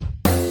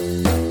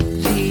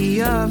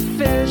the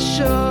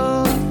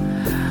official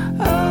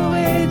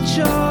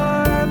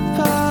OHR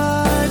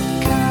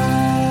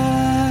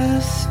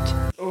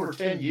podcast. Over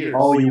 10 years.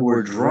 Oh, you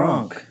were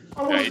drunk.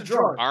 I wasn't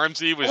drunk.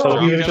 RMZ was Oh,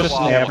 drunk you at a just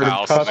Waffle never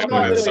House and they cussed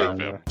wouldn't me. serve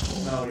him.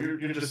 No, you're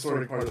just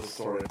sort of part of the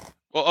story.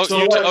 Well,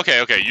 So,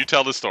 okay, you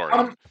tell the story.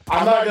 I'm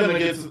not going to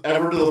get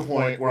ever to the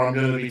point where I'm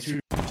going to be too...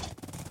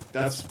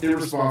 That's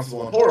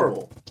irresponsible and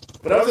horrible.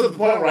 But I was at the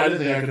point where I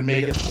didn't think I could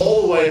make it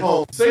all the way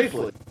home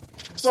safely.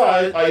 So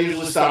I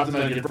usually stopped and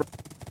I get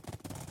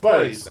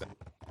buddies.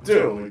 We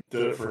did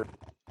it for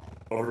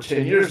over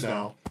 10 years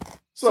now.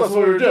 So that's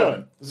what we were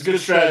doing. It's a good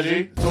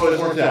strategy. It's always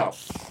worked out.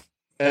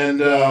 And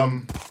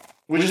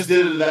we just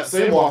did it at that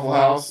same Waffle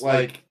House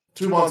like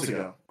 2 months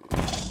ago.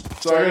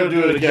 So I got to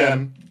do it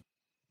again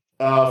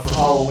for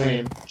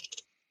Halloween.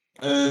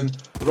 And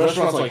the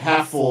restaurant's like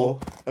half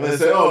full. And they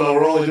say, oh no,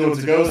 we're only doing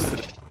to-goes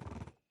today.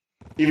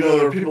 Even though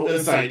there were people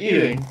inside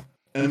eating.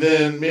 And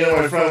then me and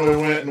my friend, we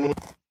went and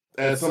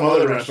at some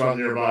other restaurant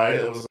nearby.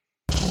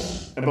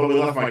 But we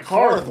left my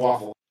car at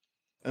Waffle.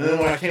 And then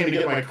when I came to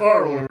get my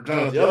car when we were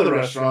done at the other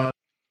restaurant,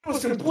 it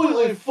was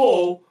completely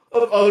full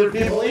of other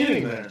people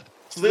eating there.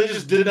 So they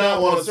just did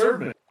not want to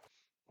serve me.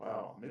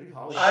 Wow, maybe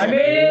Holly. I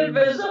made it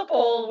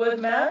invisible with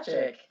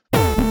magic.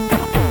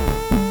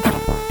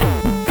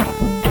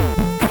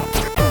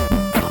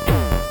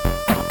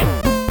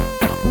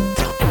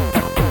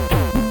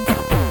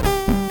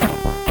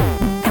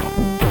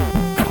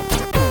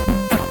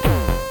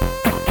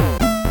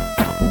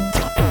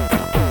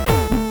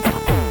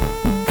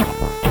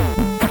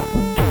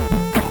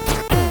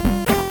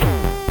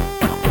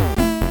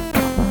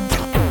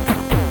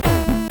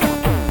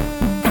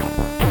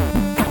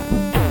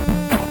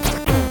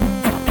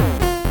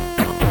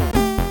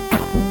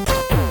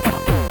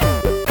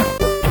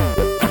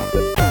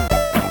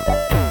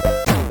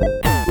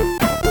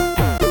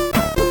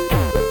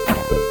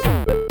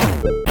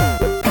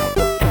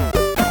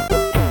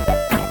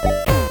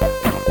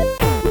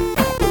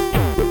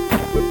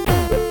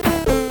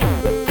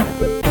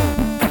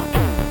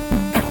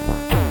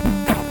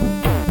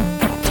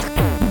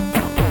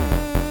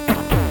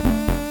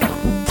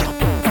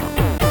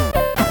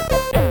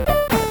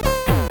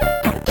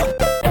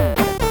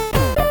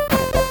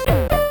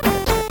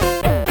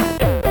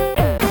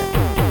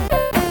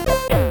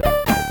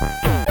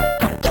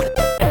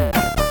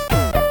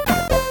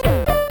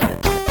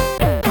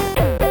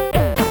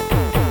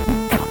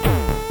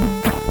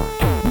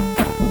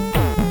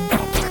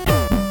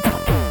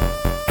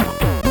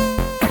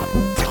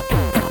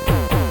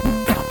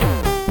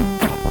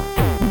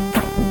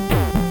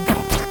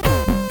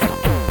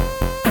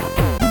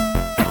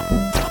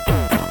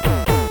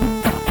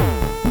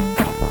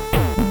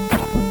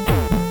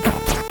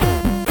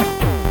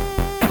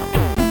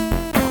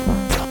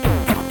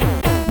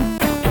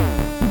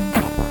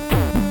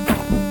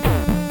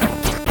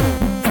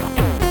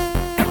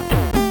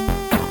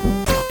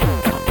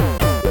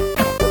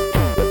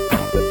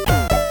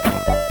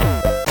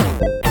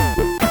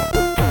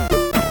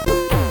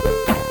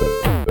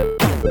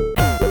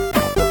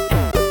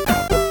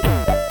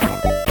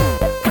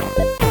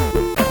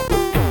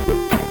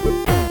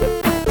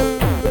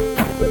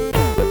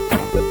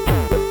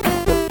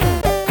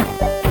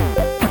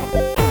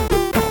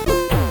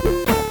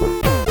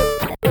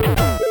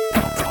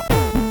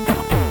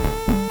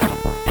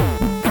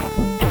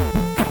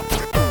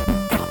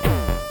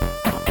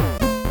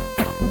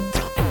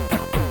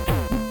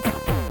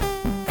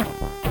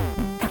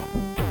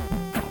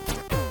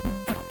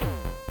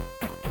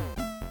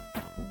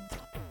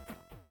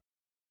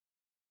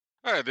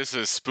 All right, this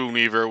is Spoon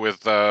Weaver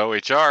with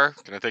OHR.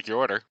 Can I take your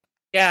order?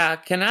 Yeah,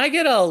 can I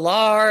get a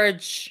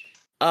large,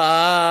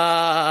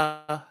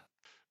 All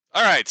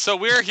right, so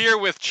we're here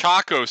with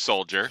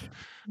ChocoSoldier.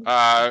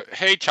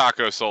 Hey,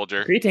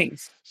 ChocoSoldier.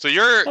 Greetings. So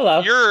you're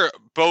Hello. you're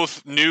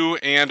both new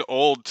and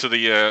old to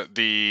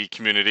the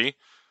community.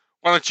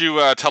 Why don't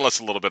you tell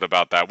us a little bit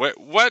about that?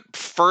 What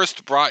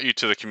first brought you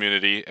to the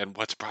community, and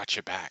what's brought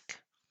you back?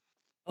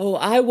 Oh,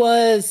 I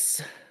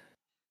was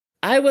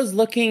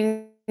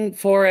looking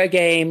for a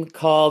game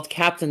called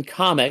Captain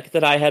Comic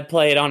that I had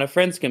played on a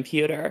friend's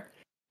computer,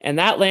 and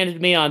that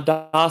landed me on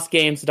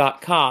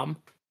DOSGames.com.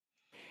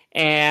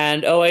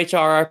 And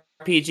OHR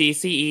RPG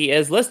CE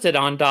is listed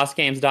on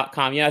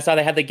DOSGames.com. You know, I saw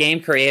they had the game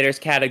creators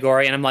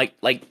category, and I'm like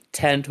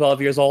 10,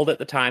 12 years old at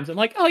the time. So I'm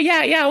like, oh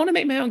yeah, I want to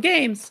make my own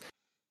games.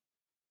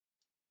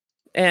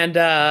 And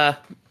I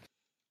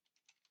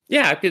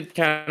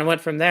kind of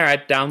went from there. I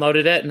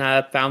downloaded it and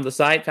I found the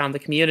site, found the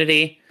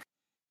community.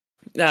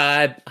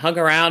 I hung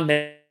around,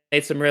 made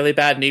some really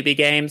bad newbie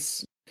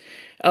games.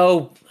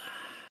 Oh,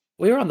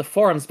 we were on the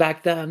forums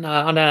back then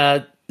on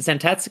a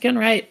Zentetsuken,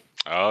 right?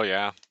 Oh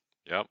yeah,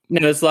 yep.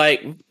 And it was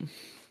like,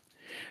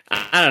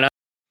 I don't know.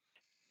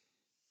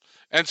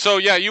 And so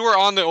yeah, you were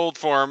on the old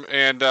forum,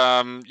 and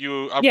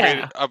you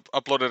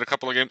uploaded a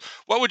couple of games.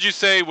 What would you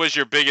say was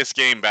your biggest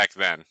game back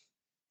then?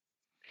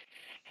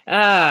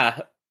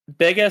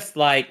 Biggest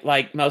like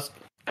most.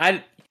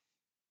 I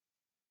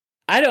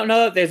I don't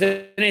know if there's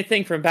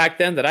anything from back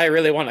then that I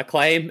really want to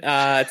claim.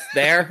 It's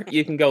there.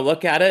 You can go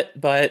look at it,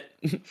 but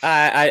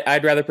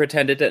I'd rather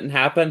pretend it didn't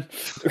happen.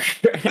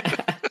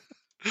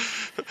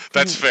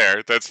 That's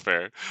fair. That's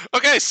fair.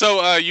 Okay,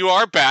 so you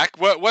are back.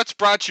 What's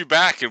brought you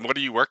back, and what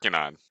are you working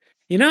on?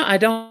 I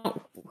don't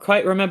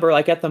quite remember,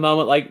 like at the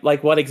moment,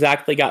 like what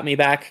exactly got me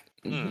back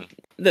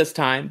this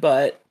time.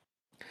 But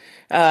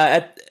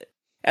at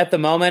the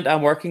moment,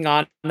 I'm working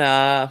on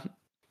a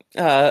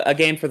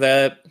game for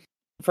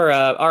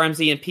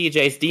RMZ and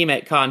PJ's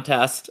DMake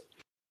contest.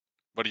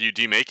 What are you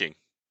demaking?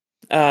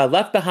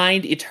 Left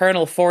Behind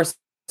Eternal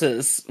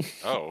Forces.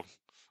 Oh,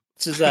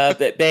 which is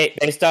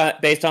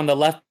based on the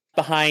Left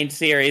Behind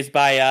series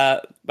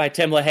by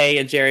Tim LaHaye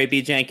and Jerry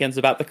B. Jenkins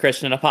about the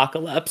Christian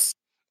apocalypse.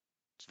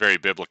 it's very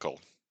biblical.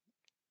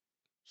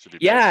 Should be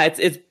Yeah,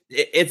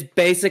 it's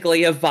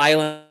basically a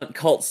violent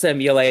cult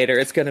simulator.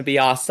 It's going to be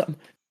awesome.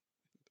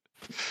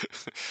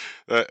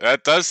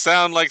 That does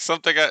sound like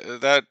something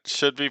that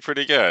should be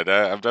pretty good.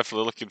 I'm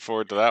definitely looking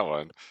forward to that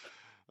one.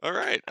 All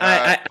right.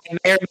 I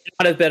may or may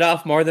not have bit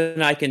off more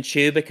than I can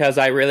chew because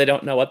I really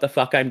don't know what the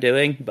fuck I'm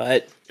doing,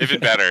 but... Even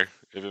better.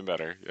 Even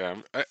better. Yeah,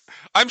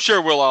 I'm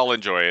sure we'll all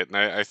enjoy it, and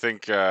I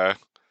think you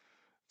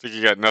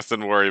got nothing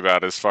to worry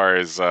about as far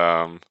as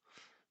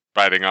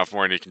biting off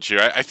more than you can chew.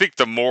 I think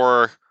the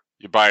more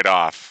you bite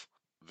off,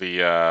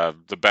 the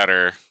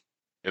better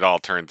it all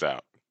turns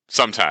out.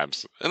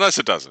 Sometimes, unless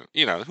it doesn't,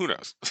 who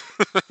knows?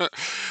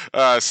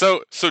 So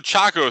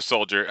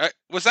ChocoSoldier,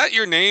 was that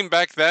your name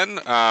back then?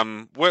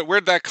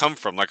 Where'd that come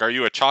from? Like, are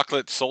you a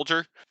chocolate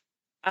soldier?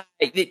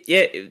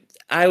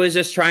 I was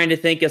just trying to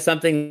think of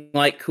something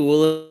like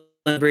cool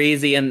and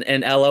breezy and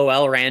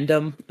LOL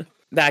random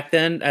back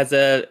then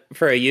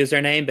for a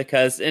username,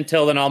 because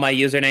until then all my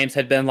usernames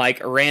had been like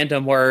a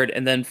random word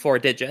and then 4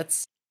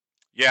 digits.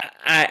 Yeah,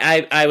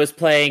 I was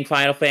playing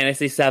Final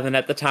Fantasy VII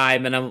at the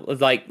time, and I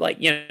was like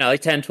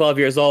 10, 12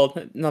 years old,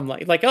 and I'm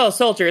like, oh,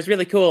 Soldier is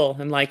really cool,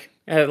 and I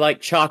had like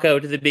Choco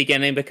to the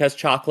beginning because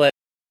chocolate.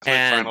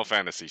 And Final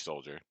Fantasy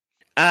Soldier.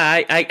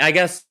 I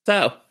guess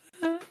so.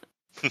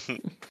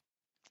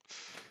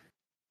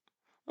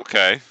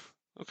 Okay,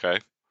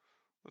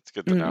 that's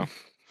good to know.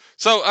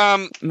 So,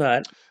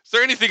 But is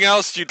there anything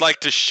else you'd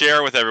like to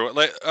share with everyone?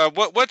 Like,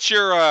 what's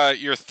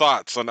your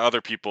thoughts on other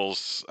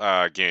people's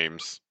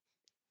games?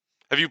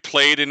 Have you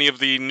played any of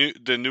the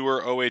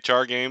newer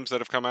OHR games that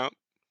have come out?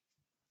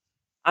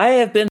 I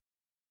have been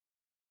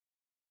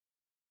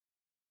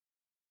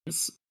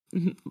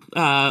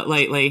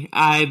lately.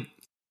 I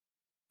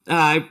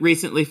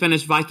recently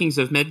finished Vikings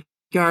of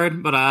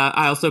Midgard, but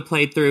I also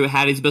played through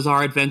Hattie's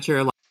Bizarre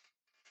Adventure.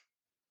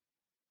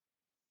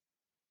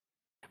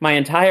 My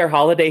entire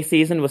holiday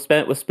season was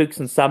spent with Spooks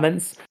and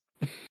Summons.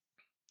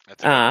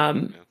 That's yeah.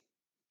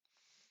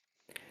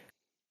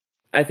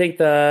 I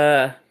think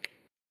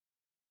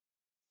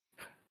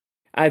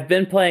I've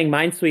been playing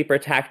Minesweeper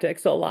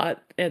Tactics a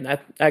lot, and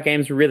that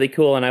game's really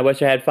cool, and I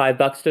wish I had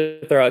 $5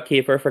 to throw at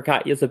Kiefer for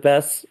Katya's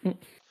Abyss. I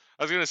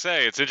was going to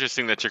say, it's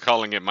interesting that you're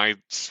calling it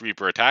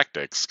Minesweeper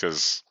Tactics,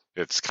 because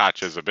it's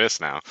Katya's Abyss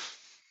now.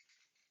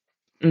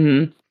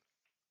 Mm-hmm.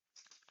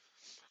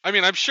 I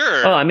mean, I'm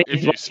sure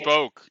if you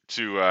spoke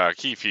to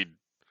Keith,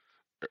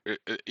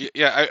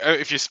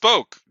 if you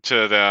spoke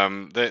to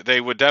them,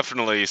 they would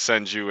definitely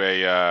send you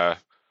a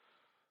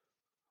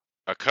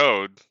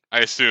code, I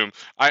assume.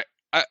 I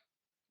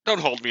don't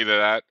hold me to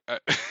that.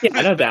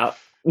 Yeah, no doubt.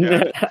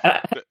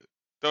 Yeah.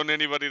 Don't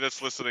anybody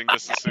that's listening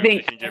just assume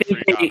you can get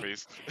free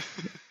copies.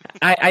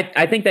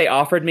 I think they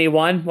offered me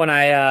one when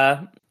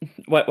I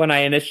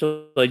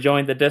initially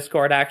joined the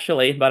Discord,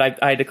 actually,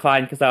 but I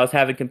declined because I was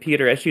having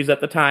computer issues at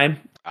the time.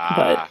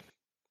 That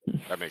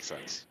makes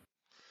sense.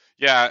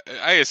 Yeah,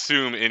 I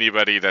assume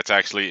anybody that's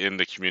actually in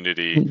the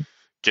community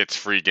gets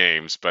free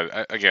games,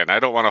 but again,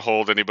 I don't want to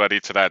hold anybody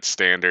to that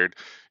standard.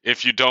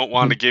 If you don't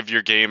want to give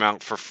your game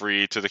out for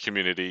free to the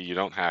community, you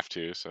don't have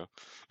to. So,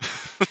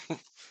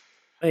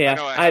 yeah,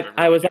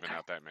 I was given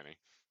out that many.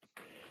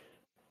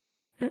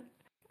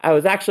 I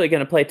was actually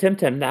going to play Tim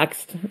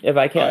next if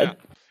I could. Oh, yeah.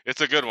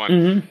 It's a good one.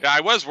 Mm-hmm. Yeah,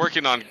 I was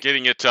working on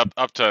getting it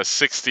up to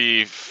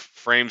 60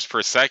 frames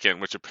per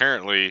second, which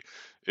apparently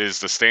is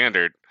the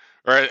standard,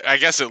 or I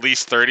guess at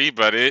least 30.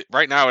 But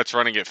right now it's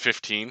running at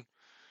 15,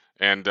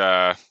 and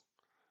I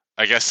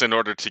guess in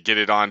order to get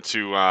it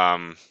onto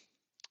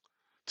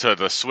to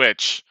the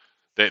Switch,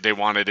 they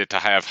wanted it to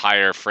have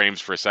higher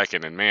frames per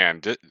second. And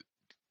man,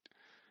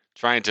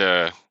 trying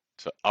to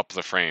up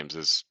the frames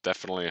is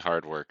definitely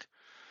hard work.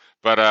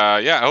 But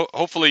yeah,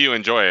 hopefully you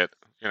enjoy it.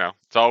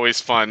 It's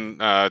always fun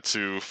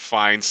to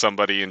find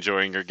somebody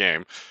enjoying your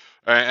game.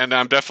 And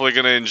I'm definitely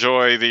going to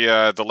enjoy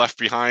the Left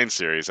Behind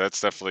series. That's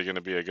definitely going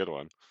to be a good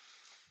one.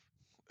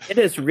 It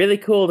is really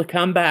cool to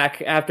come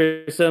back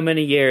after so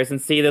many years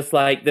and see this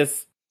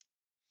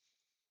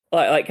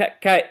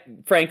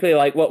frankly,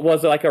 like what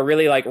was like a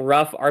really like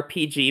rough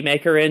RPG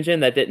Maker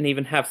engine that didn't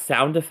even have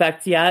sound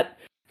effects yet.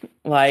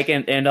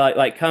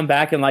 And come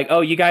back and like,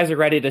 oh, you guys are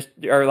ready to,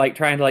 or like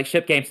trying to like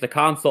ship games to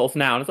consoles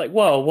now. And it's like,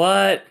 whoa,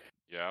 what?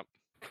 Yeah.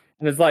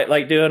 And it's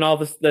like doing all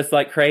this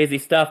like crazy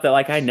stuff that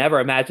like I never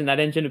imagined that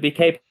engine to be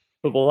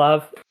capable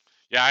of.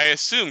 Yeah, I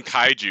assume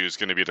Kaiju is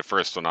going to be the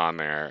first one on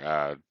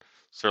there.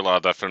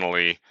 Sirlaw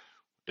definitely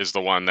is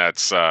the one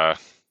that's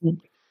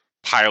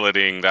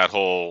piloting that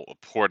whole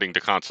porting to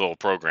console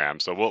program.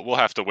 So we'll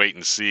have to wait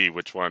and see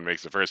which one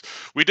makes it first.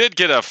 We did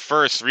get a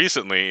first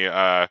recently.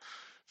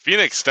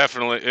 Phoenix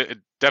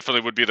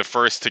definitely would be the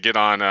first to get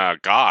on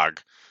GOG.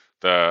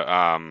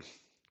 The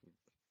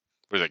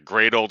was it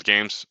Great Old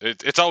Games?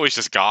 It's always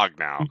just GOG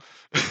now,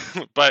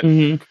 but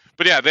Mm-hmm.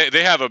 but yeah,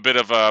 they have a bit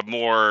of a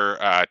more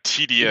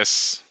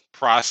tedious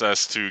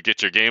process to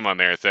get your game on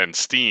there than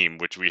Steam,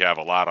 which we have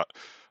a lot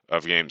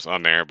of games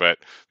on there. But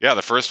yeah,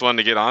 the first one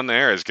to get on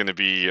there is going to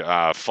be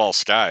False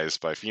Skies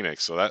by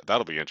Phoenix, so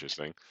that'll be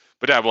interesting.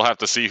 But yeah, we'll have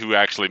to see who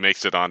actually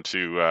makes it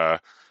onto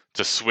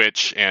to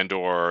Switch and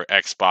or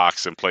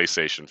Xbox and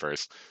PlayStation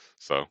first.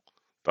 So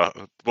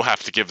we'll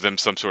have to give them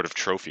some sort of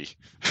trophy,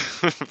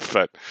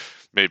 but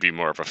maybe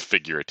more of a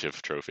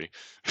figurative trophy.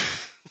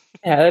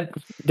 Yeah, it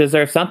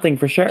deserves something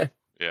for sure.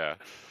 Yeah.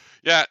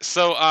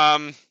 So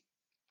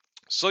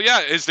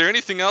yeah, is there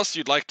anything else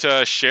you'd like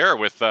to share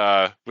with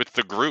the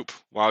group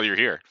while you're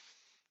here?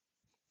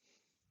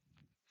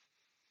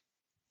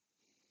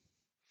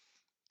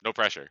 No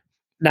pressure.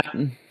 Not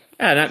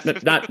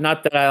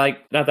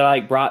that I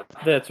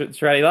brought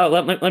this ready.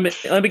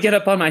 Let me get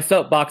up on my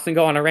soapbox and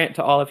go on a rant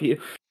to all of you.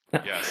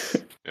 Yes.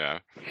 Yeah.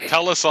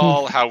 Tell us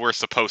all how we're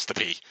supposed to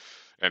be,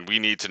 and we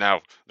need to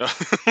know.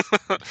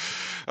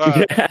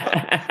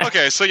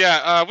 Okay, so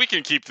yeah, we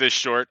can keep this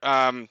short.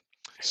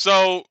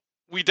 So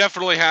we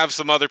definitely have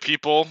some other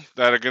people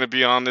that are going to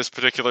be on this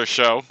particular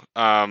show.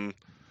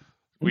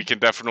 We can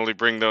definitely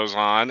bring those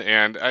on,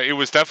 and it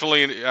was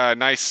definitely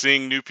nice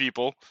seeing new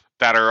people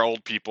that are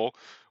old people.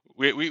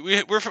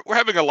 We're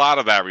having a lot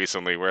of that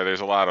recently, where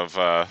there's a lot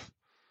of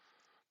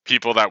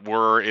people that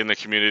were in the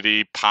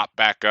community pop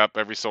back up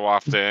every so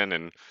often,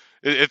 and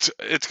it's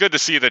good to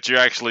see that you're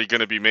actually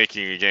going to be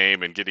making a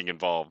game and getting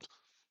involved.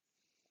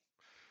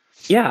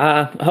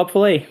 Yeah,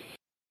 hopefully.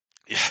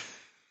 Yeah.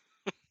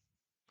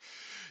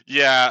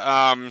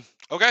 Yeah.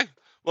 Okay.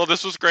 Well,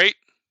 this was great.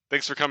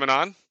 Thanks for coming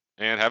on,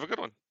 and have a good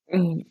one.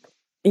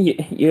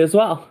 You as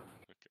well.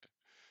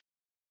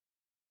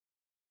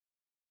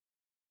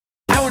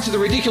 I went to the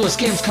Ridiculous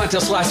Games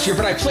contest last year,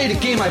 but I played a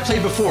game I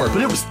played before.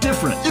 But it was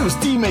different. It was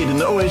D-made in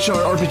the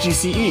OHR RPG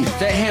CE.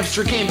 That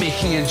hamster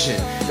game-making engine.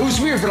 It was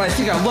weird, but I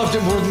think I loved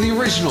it more than the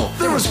original.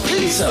 There was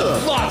pizza!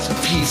 Lots of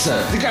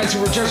pizza! The guys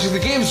who were judging the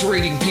games were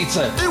eating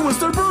pizza. It was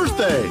their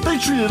birthday! They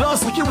treated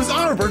us like it was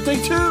our birthday,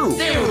 too!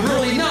 They were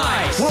really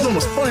nice! One of them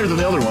was funnier than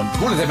the other one.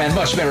 One of them had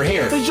much better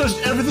hair. They judged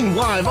everything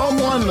live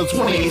online on the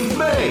 28th of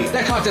May!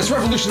 That contest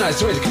revolutionized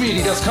the way the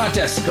community does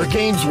contests. Their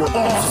games were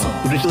awesome!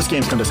 The Ridiculous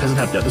Games contest hasn't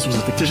happened yet. This was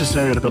a fictitious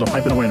scenario to build up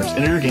hype and awareness.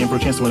 Enter your game for a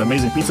chance to win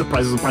amazing pizza,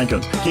 prizes, and prank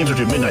codes. Games are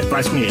due midnight,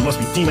 Friday 28. It must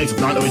be teammates of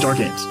non-OHR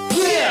games.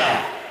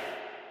 Yeah!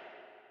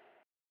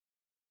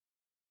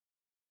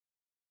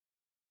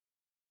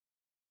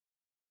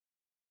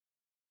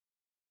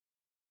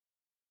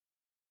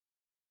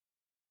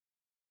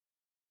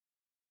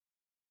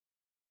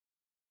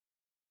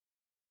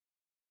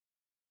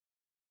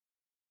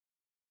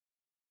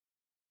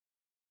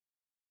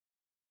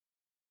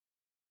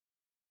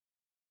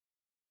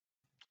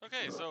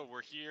 Okay, so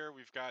we're here.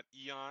 We've got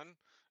Eon.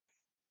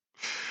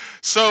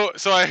 So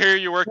I hear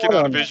you're working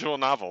on a visual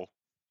novel.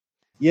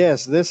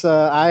 Yes, this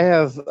I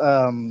have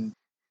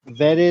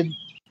vetted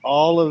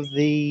all of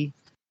the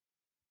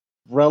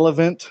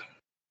relevant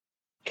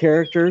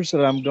characters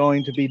that I'm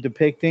going to be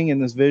depicting in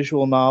this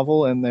visual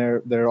novel, and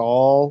they're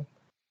all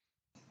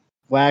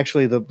well.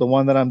 Actually, the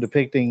one that I'm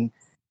depicting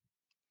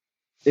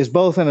is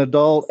both an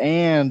adult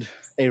and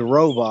a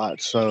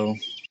robot, so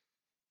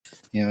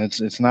you know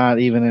it's not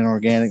even an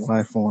organic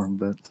life form.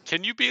 But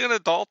Can you be an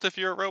adult if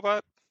you're a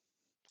robot?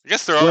 I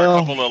guess there are a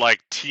couple of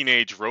like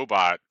teenage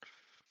robot.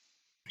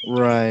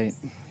 Right.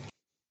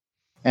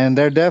 And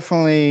there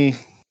definitely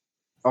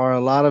are a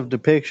lot of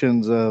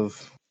depictions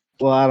of,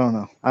 well, I don't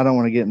know. I don't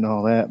want to get into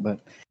all that, but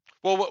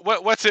Well,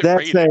 what's it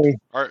that's rated?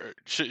 Or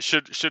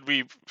should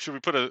we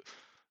put a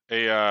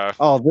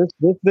oh,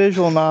 this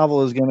visual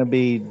novel is going to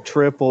be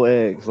triple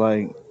X.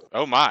 Like,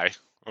 oh my,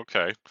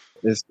 okay.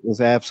 this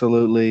is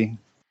absolutely.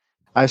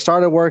 I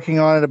started working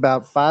on it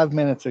about 5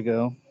 minutes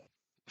ago.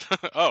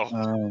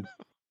 Oh,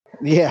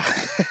 yeah.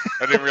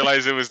 I didn't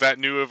realize it was that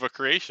new of a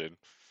creation.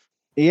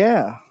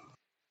 Yeah.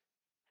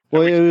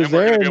 Well, it was and we're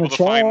there gonna be in able the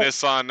to find chat.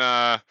 this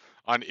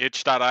on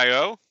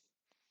itch.io,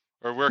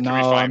 or where can No,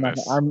 we find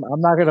this? I'm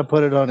not going to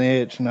put it on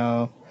itch.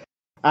 No,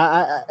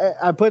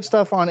 I put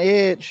stuff on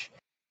itch,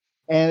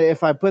 and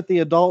if I put the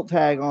adult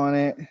tag on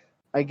it,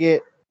 I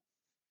get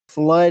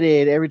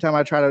flooded every time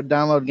I try to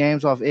download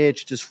games off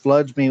itch. Just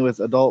floods me with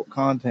adult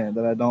content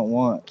that I don't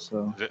want.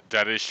 So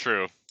That is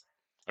true.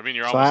 I mean,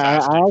 you're So almost I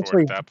asking for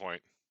actually- it at that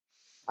point.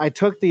 I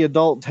took the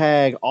adult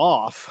tag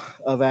off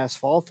of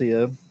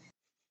Asphaltia,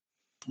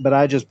 but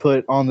I just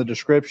put on the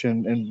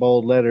description in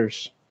bold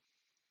letters,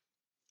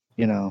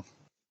 you know,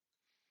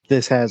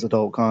 this has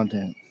adult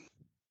content.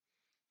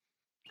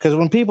 Because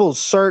when people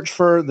search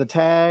for the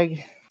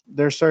tag,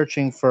 they're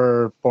searching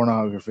for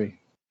pornography,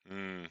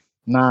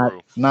 not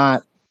True.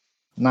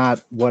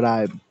 not what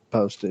I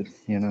posted.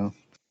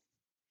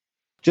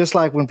 Just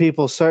like when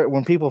people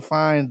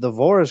find the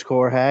Vor's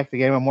Core hack, the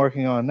game I'm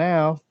working on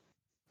now,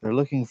 they're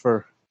looking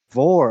for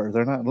Vor.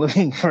 They're not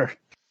looking for,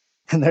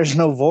 and there's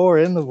no Vor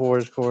in the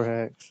Vor's Core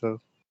hack. So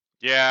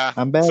Yeah,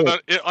 I'm bad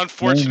at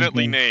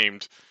unfortunately naming.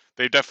 named.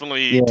 They've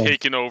definitely Yeah,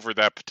 taken over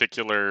that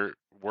particular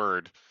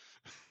word.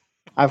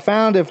 I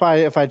found if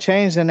I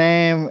change the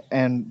name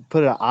and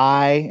put an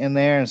I in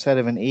there instead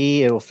of an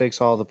E, it'll fix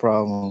all the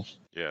problems.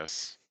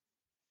 Yes.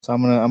 So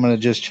I'm gonna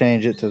just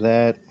change it to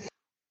that.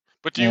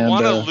 But do you And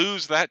want to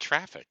lose that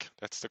traffic?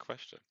 That's the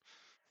question.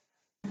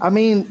 I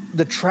mean,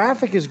 the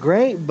traffic is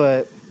great,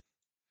 but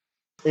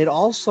it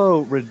also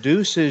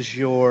reduces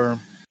your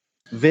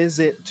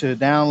visit to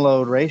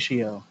download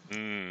ratio.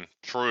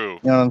 True.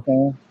 You know what I'm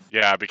saying?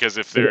 Yeah, because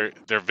if they're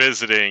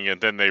visiting and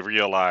then they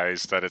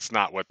realize that it's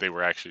not what they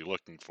were actually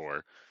looking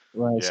for.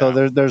 Right. So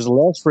Yeah. there's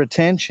less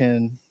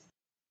retention,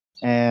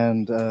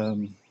 and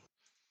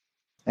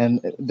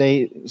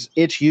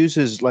it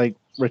uses like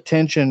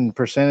retention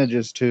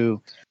percentages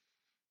to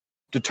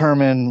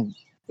determine,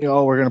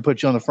 we're going to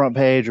put you on the front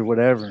page or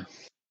whatever.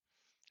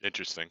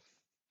 Interesting.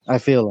 I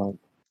feel like.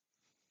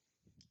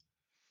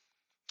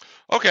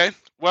 Okay.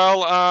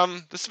 Well,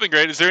 this has been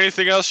great. Is there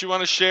anything else you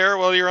want to share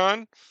while you're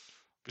on?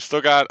 We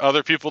still got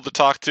other people to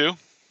talk to.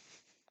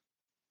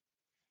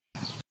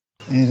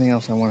 Anything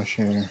else I want to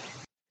share?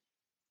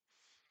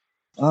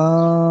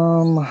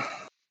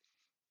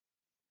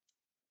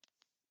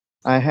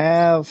 I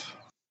have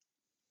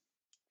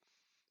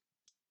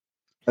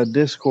a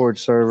Discord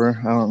server.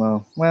 I don't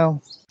know.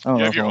 Well, I don't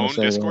You know have if I your want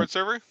to own say Discord that.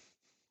 server?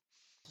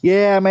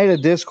 Yeah, I made a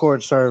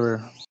Discord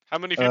server. How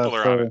many people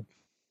are on it?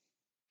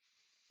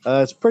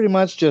 It's pretty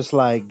much just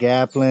like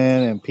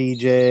Gaplin and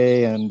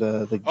PJ and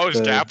Oh, is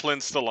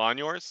Gaplin still on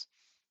yours?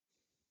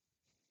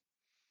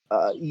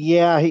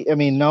 yeah. I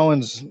mean, no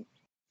one's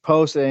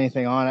posted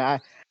anything on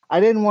it. I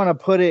didn't want to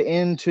put it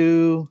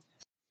into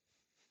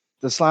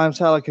the Slime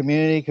Salad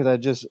community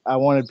because I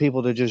wanted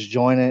people to just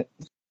join it.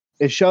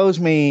 It shows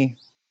me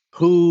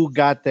who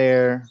got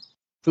there,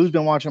 who's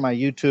been watching my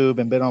YouTube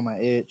and been on my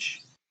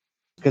itch,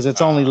 because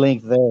it's only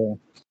linked there.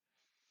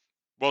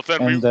 Well,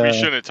 then And we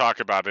shouldn't talk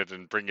about it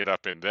and bring it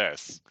up in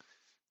this.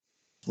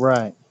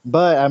 right,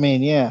 but I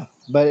mean, yeah,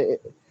 but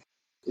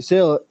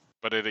still,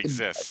 But it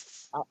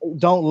exists.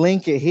 don't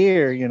link it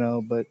here,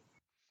 but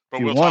if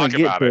you We'll want to talk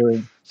get about it. to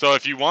it, So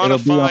if you want to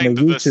it'll be on the find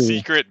the YouTube.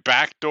 secret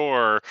back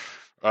door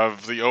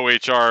of the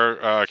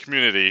OHR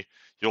community,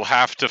 you'll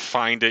have to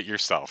find it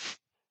yourself.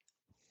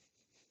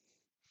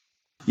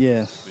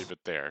 Yes. Leave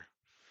it there.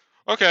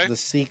 Okay. The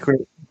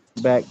secret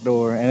back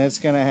door, and it's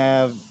gonna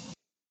have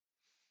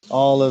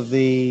all of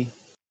the,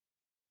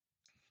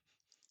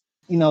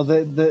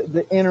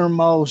 the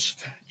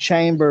innermost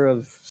chamber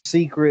of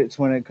secrets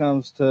when it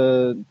comes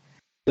to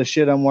the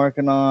shit I'm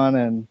working on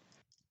and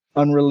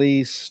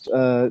unreleased,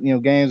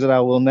 games that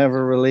I will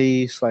never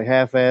release, like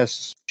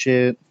half-assed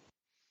shit,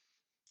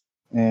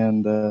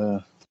 and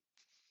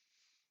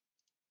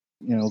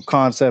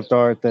concept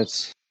art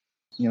that's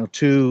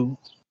too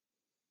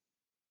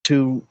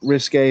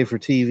risque for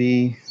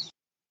TV,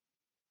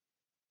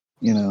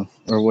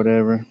 or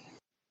whatever.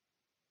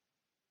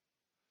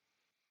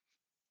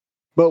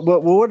 But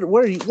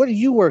what are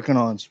you working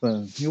on,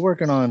 Spoon? You're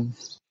working on.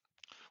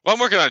 Well,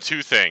 I'm working on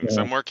two things.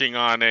 Yeah. I'm working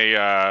on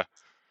a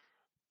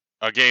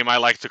game I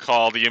like to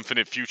call the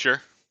Infinite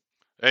Future.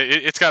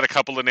 It's got a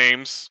couple of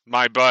names.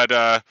 My Bud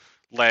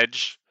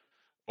Ledge,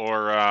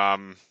 or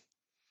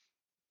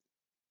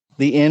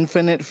The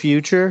Infinite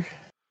Future.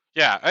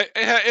 yeah,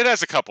 it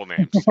has a couple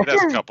names. It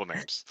has a couple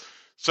names.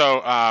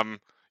 So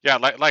yeah,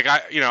 like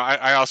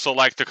I also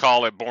like to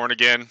call it Born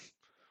Again,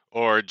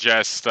 or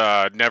just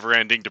Never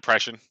Ending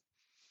Depression.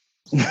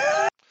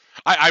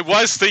 I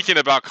was thinking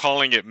about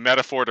calling it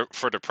Metaphor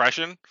for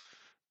Depression,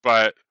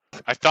 but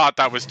I thought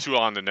that was too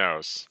on the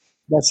nose.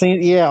 That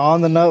seemed, yeah,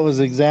 on the note was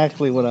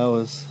exactly what I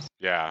was.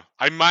 Yeah,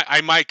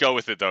 I might go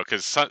with it though,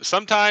 because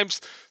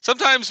sometimes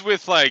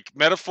with like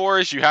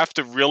metaphors, you have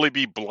to really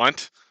be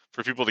blunt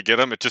for people to get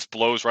them. It just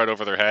blows right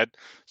over their head.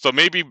 So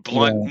maybe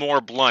more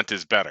blunt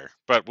is better.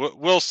 But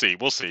we'll see.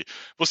 We'll see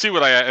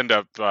what I end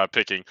up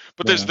picking.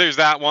 But there's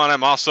that one.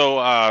 I'm also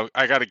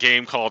I got a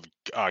game called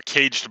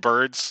Caged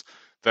Birds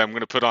that I'm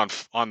going to put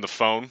on the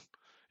phone.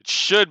 It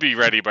should be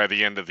ready by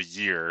the end of the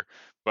year.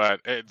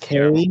 But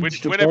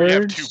whenever you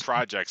have two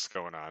projects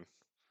going on.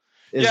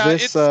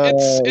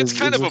 It's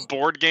kind of a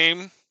board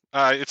game.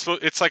 It's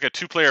like a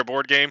 2-player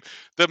board game.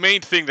 The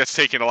main thing that's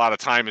taking a lot of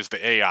time is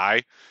the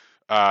AI,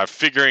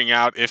 figuring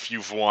out if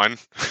you've won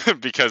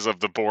because of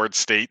the board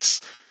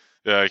states.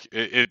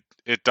 It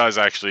does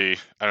actually.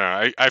 I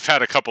don't know. I've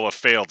had a couple of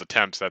failed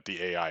attempts at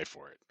the AI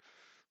for it.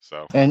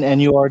 So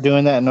and you are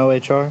doing that in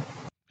OHR?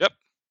 Yep.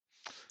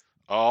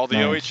 All the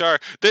nice. OHR.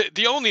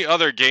 The only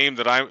other game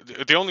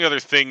the only other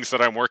things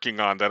that I'm working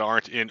on that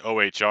aren't in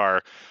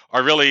OHR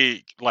are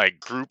really like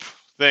group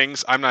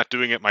things. I'm not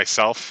doing it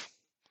myself.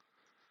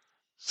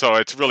 So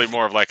it's really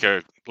more of like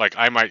I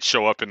might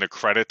show up in the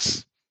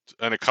credits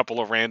and a couple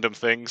of random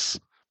things.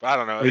 But I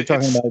don't know. Are you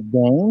talking It's about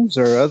games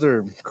or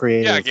other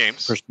creative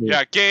games. pursuits?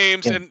 Yeah,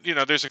 games, Yeah. and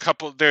there's a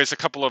couple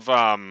of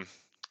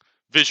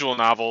visual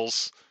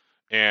novels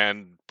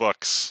and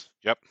books.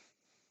 Yep.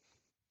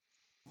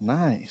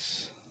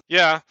 Nice.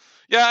 Yeah.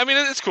 Yeah, I mean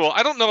it's cool.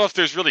 I don't know if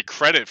there's really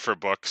credit for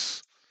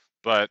books,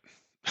 but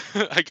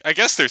I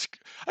guess there's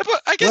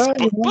I guess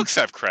Well, books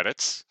have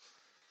credits.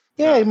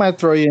 yeah, he might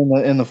throw you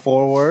in the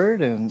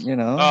foreword and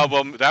Well,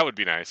 that would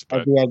be nice, at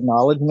but the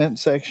acknowledgement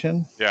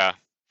section. yeah.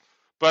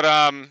 But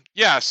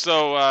yeah,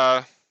 so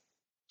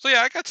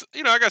yeah, I got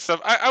stuff.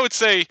 I would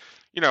say,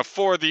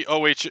 for the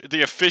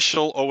the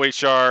official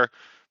OHR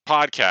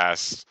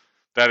podcast,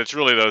 that it's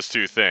really those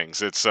two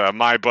things. It's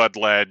My Bud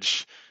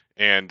Ledge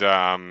and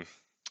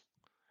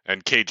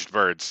Caged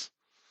Birds.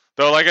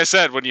 Though, like I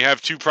said, when you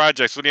have two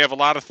projects, when you have a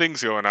lot of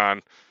things going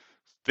on,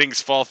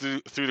 things fall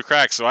through the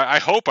cracks. So I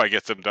hope I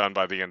get them done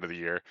by the end of the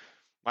year.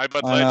 My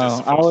Bud I Ledge is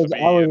know. supposed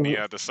to be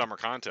in the summer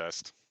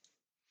contest.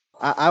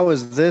 I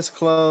was this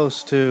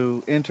close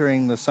to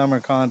entering the summer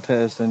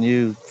contest, and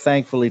you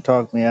thankfully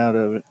talked me out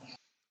of it.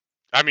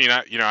 I mean,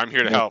 I'm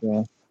here to help.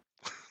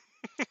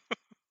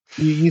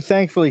 You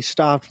thankfully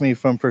stopped me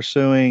from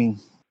pursuing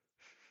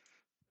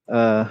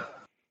a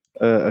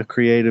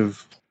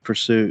creative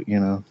pursuit.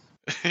 Whenever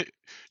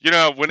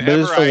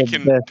for I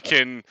the best.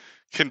 can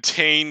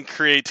contain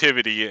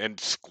creativity and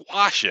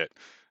squash it,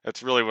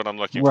 that's really what I'm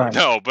looking Right. for.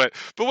 No, but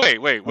wait,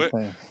 what?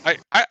 Okay.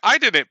 I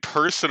didn't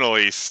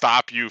personally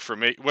stop you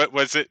from it. What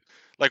was it?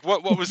 Like,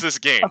 what was this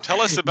game? Tell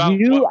us about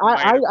You, what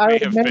I may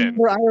have been.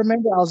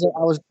 remember. I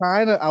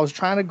was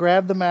trying to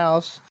grab the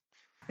mouse,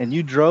 and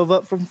you drove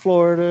up from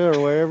Florida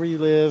or wherever you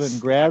live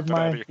and grabbed Snap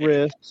it out of my your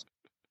hand. wrist,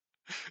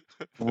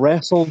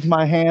 wrestled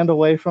my hand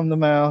away from the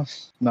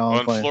mouse. No, Well, I'm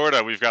in playing.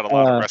 Florida, we've got a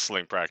lot of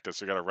wrestling practice.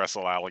 We got to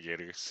wrestle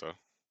alligators. So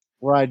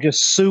Right,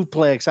 just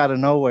suplex out of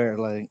nowhere,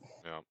 like.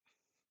 yeah.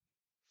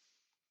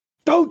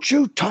 Don't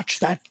you touch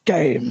that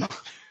game.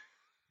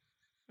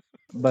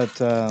 But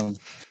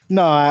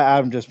no,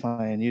 I'm just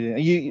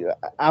playing.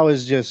 I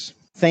was just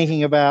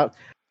thinking about,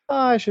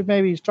 I should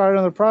maybe start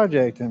another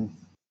project, and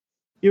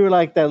you were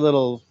like that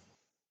little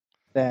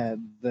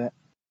the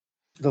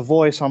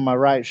voice on my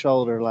right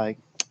shoulder, like,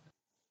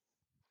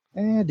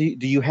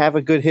 do you have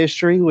a good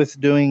history with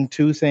doing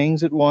two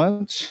things at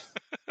once?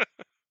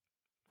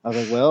 I was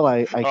like, well,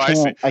 I I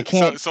see.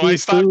 can't So I chew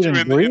stopped food you and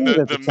in breathe at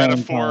the the same time.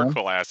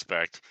 metaphorical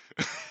aspect.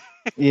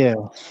 Yeah.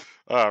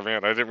 Oh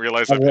man, I didn't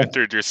realize I've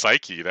entered your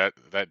psyche that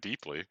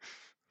deeply.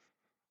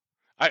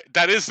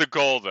 That is the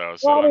goal, though.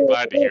 So Well, I'm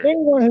glad to hear it.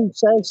 anyone who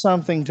says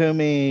something to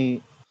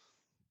me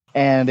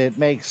and it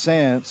makes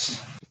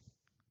sense,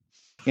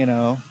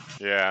 Yeah.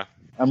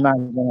 I'm not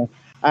gonna.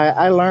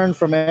 I learn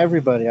from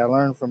everybody. I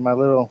learn from my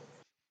little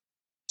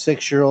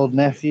 6-year-old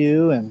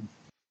nephew, and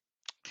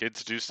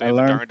Kids do I say the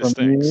learn darndest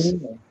from things.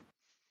 you.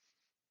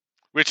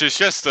 Which is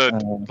just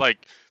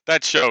like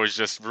that show is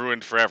just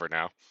ruined forever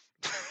now.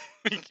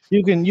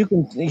 You can,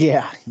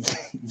 yeah,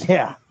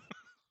 yeah.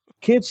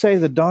 Kids say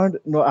the darn.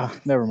 No,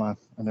 never mind.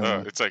 Never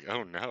mind. It's like,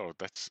 oh no,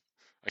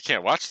 I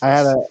can't watch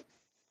this.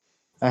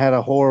 I had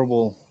a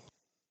horrible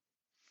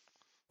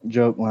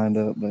joke lined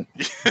up, but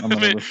I'm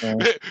gonna refrain.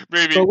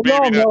 maybe So we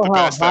all not know the how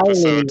best highly,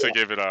 episode to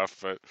give it off,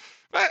 but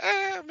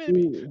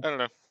maybe I don't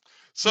know.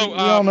 So we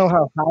all know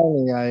how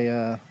highly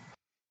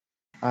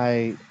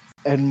I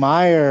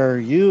admire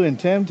you and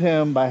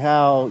Tim by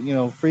how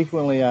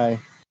frequently I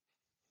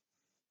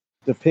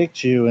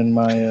depict you in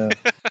my.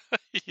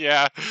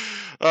 Yeah,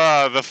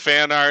 the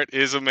fan art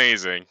is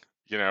amazing.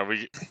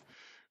 We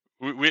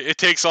it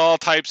takes all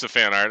types of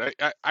fan art.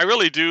 I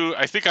really do.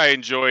 I think I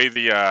enjoy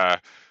the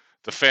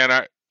fan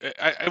art.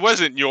 It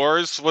wasn't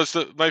yours was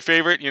my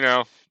favorite.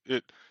 No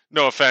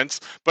offense,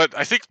 but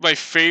I think my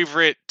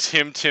favorite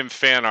Tim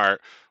fan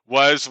art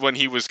was when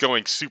he was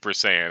going Super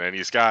Saiyan, and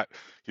he's got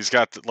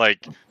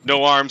like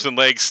no arms and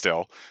legs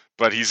still,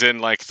 but he's in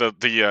like the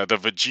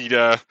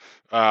Vegeta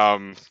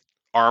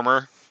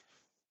armor.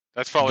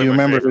 That's Do probably you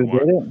my remember favorite who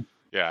one. did it?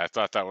 Yeah, I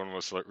thought that one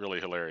was really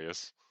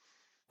hilarious.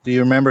 Do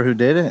you remember who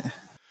did it?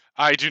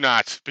 I do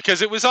not,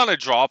 because it was on a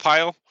draw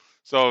pile.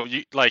 So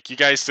you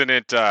guys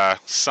didn't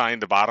sign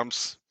the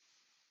bottoms.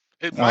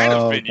 It might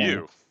have been Okay.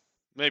 you,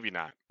 maybe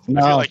not.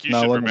 No, I feel like you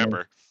should wasn't me.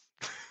 remember.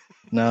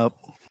 Nope.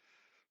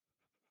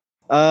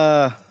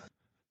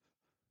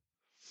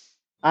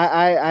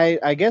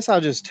 I guess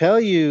I'll just tell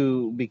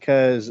you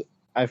because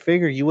I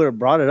figure you would have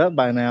brought it up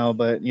by now,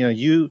 but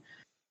you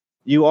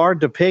are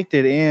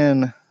depicted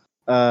in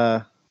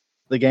the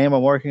game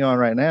I'm working on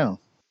right now.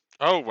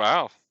 Oh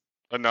wow,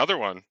 another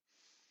one.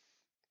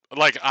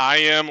 Like I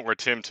am or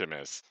Tim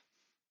is.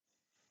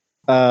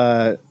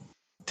 Tim.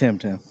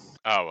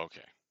 Oh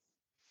okay.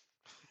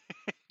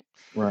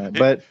 Right,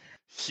 but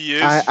he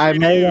is I free to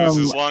made use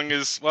as long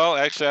as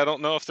actually I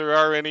don't know if there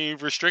are any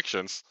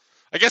restrictions.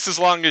 I guess as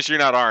long as you're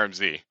not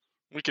RMZ.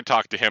 We can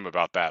talk to him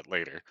about that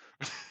later.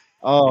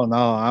 Oh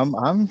no, I'm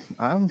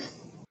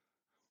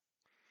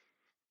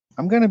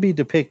gonna be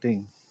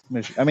depicting.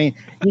 I mean,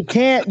 you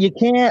can't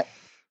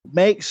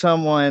make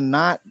someone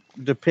not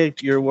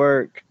depict your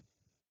work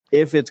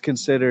if it's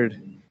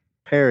considered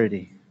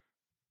parody.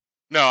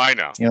 No, I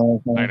know. You know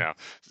what I'm I saying? know.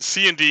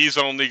 C&Ds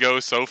only go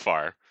so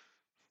far.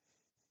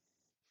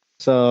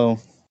 So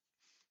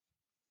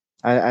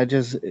I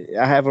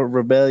have a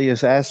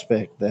rebellious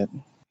aspect that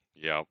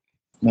Yep.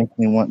 makes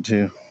me want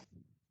to.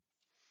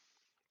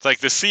 It's like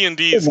the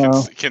C&Ds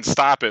No. can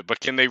stop it, but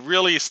can they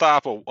really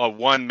stop a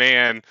one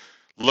man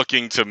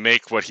looking to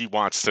make what he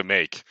wants to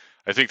make?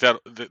 I think that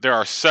there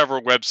are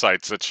several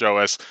websites that show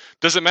us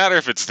doesn't matter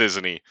if it's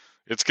Disney,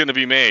 it's going to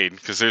be made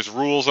because there's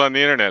rules on the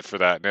internet for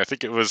that. And I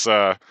think it was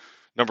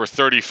number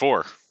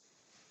 34.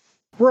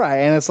 Right,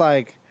 and it's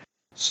like,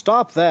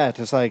 stop that.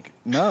 It's like,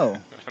 no,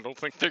 I don't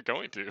think they're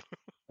going to.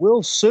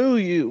 we'll sue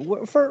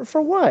you for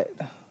what?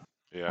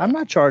 Yeah. I'm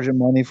not charging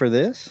money for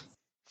this.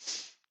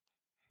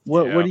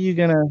 What Yeah. are you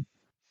gonna?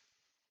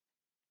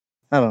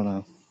 I don't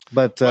know,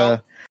 but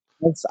Well,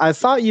 I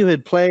thought you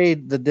had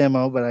played the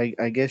demo, but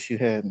I guess you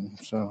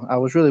hadn't. So I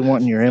was really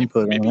wanting your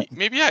input on it.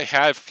 maybe I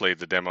have played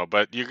the demo,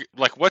 but you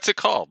like what's it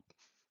called?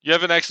 You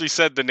haven't actually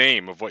said the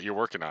name of what you're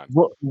working on.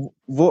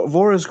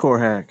 Voriscore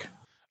hack.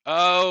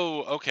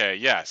 Oh, okay,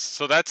 yes.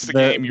 So that's the The,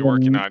 game you're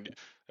working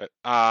the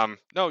on.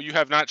 No, you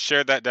have not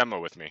shared that demo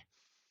with me.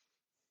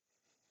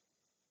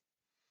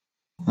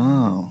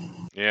 oh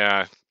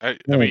Yeah, I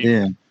yeah, mean,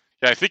 yeah.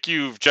 yeah, I think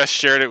you've just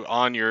shared it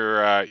on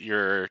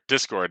your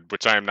Discord,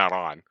 which I am not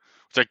on.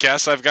 Which I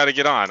guess I've got to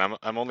get on.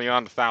 I'm only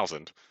on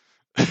 1,000.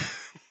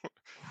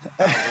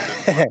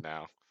 1,001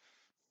 now.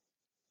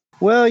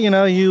 Well, you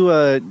know,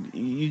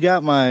 you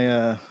got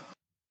my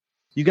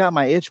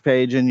itch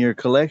page in your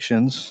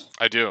collections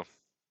I do.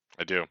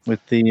 with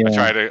the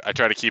I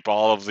try to keep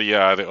all of the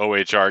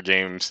OHR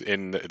games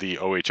in the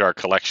OHR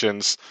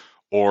collections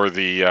or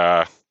the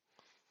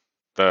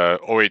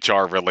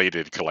OHR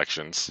related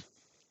collections.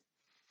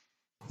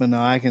 but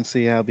no, I can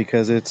see how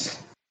because it's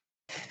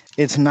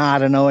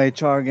not an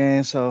OHR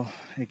game, so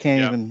it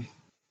can't Yep. even.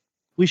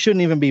 We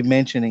shouldn't even be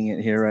mentioning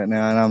it here right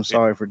now, and I'm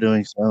sorry for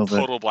doing so. But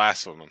Total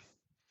blasphemy.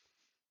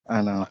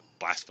 I know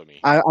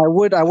Blasphemy. I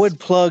would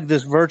plug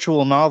this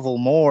virtual novel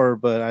more,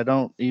 but I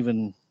don't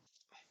even.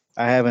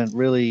 I haven't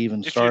really even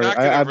If you're started. not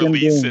going to I've been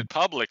release doing. it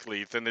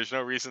publicly, then there's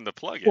no reason to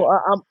plug it. Well,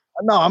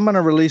 I'm going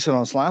to release it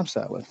on Slime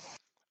Salad.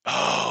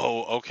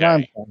 Oh, Slime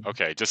okay. Salad.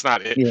 Okay, just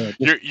not it. Yeah,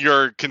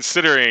 You're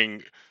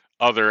considering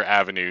other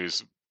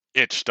avenues.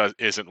 Itch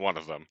isn't one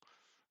of them.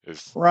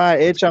 Is right.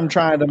 what's Itch. I'm currently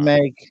trying to going on.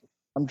 make.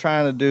 I'm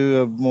trying to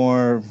do a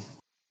more.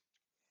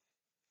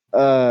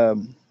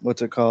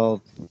 What's it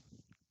called?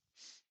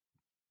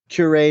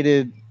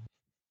 Curated,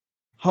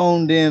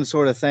 honed in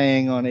sort of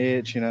thing on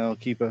Itch. You know,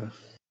 keep an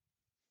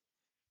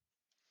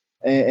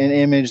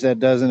image that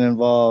doesn't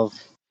involve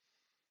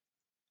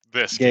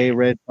This gay game.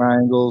 red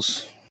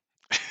triangles.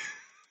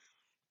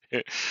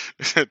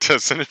 It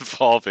doesn't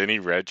involve any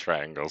red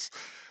triangles.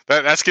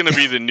 That's going to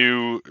be the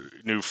new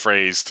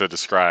phrase to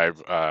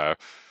describe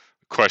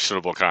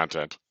questionable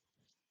content.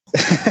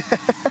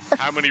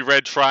 How many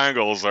red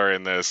triangles are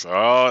in this?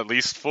 Oh, at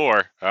least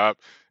 4.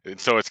 And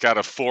so it's got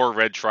a 4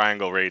 red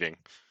triangle rating.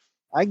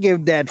 I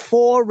give that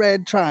 4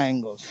 red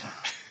triangles.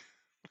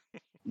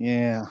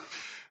 Yeah.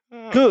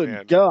 Oh, Good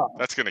man. God.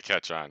 That's going to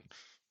catch on.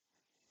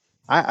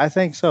 I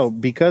think so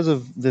because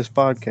of this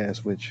podcast,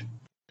 which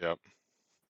Yep.